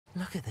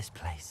Look at this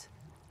place.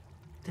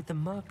 Did the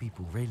Mer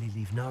people really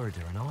leave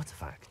Narada an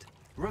artifact?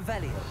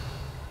 Revelio.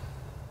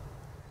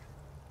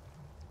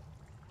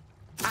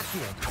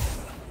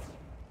 Accio.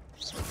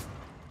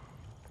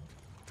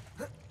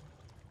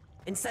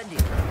 Incendio.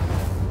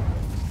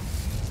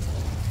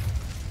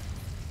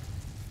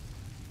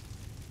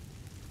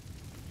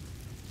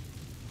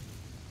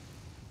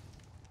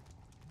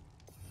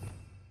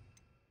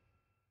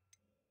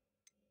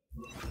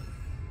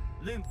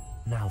 Loom.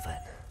 Now then,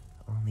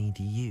 I'll need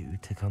you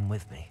to come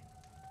with me.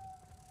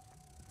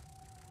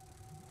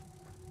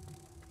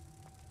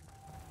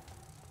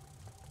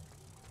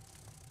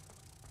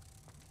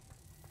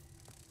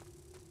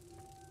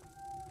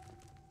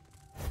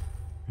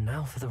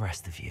 Now for the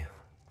rest of you.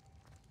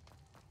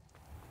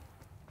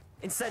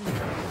 Incendio.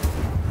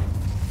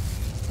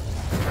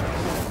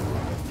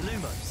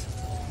 Lumos.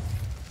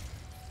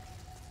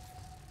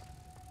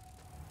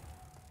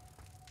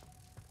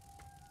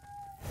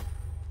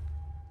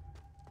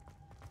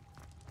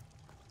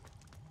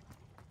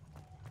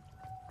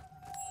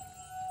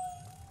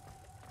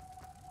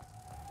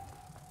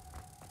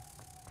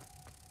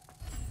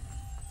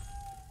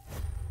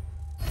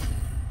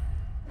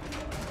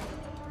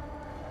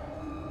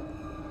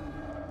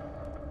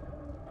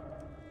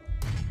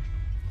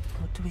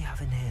 What do we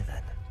have in here,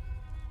 then?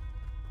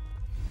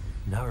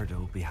 Narada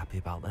will be happy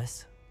about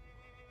this.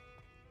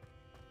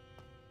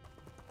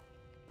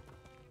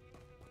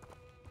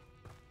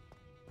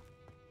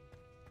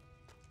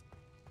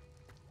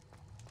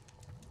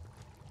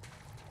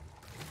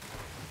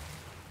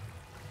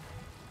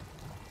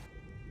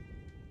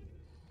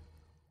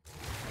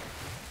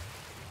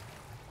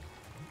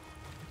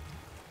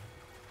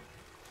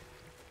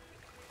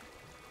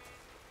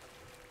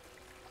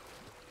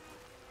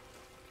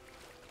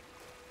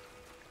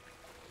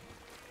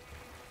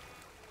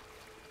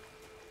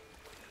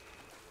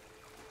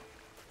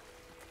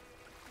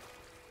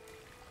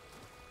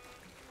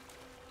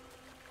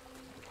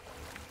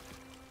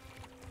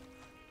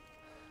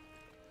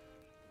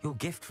 Your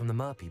gift from the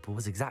Mer people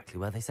was exactly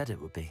where they said it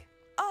would be.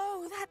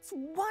 Oh, that's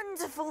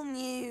wonderful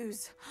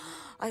news.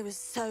 I was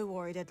so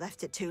worried I'd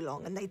left it too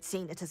long and they'd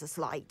seen it as a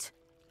slight.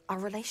 Our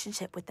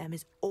relationship with them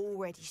is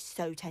already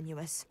so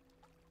tenuous.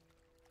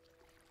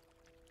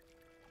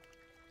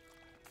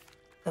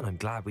 Then I'm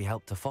glad we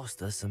helped to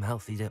foster some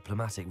healthy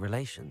diplomatic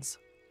relations.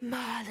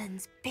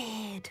 Merlin's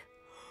beard.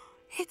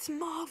 It's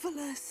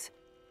marvelous.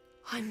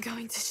 I'm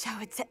going to show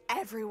it to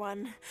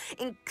everyone,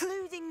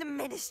 including the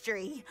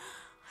Ministry.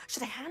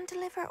 Should I hand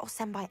deliver it or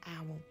send by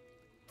owl?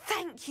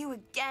 Thank you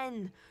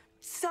again,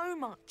 so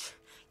much.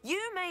 You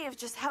may have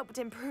just helped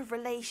improve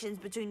relations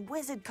between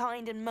wizard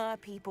kind and Mer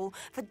people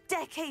for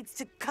decades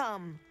to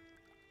come.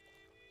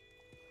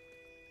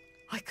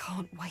 I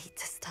can't wait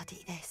to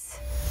study this.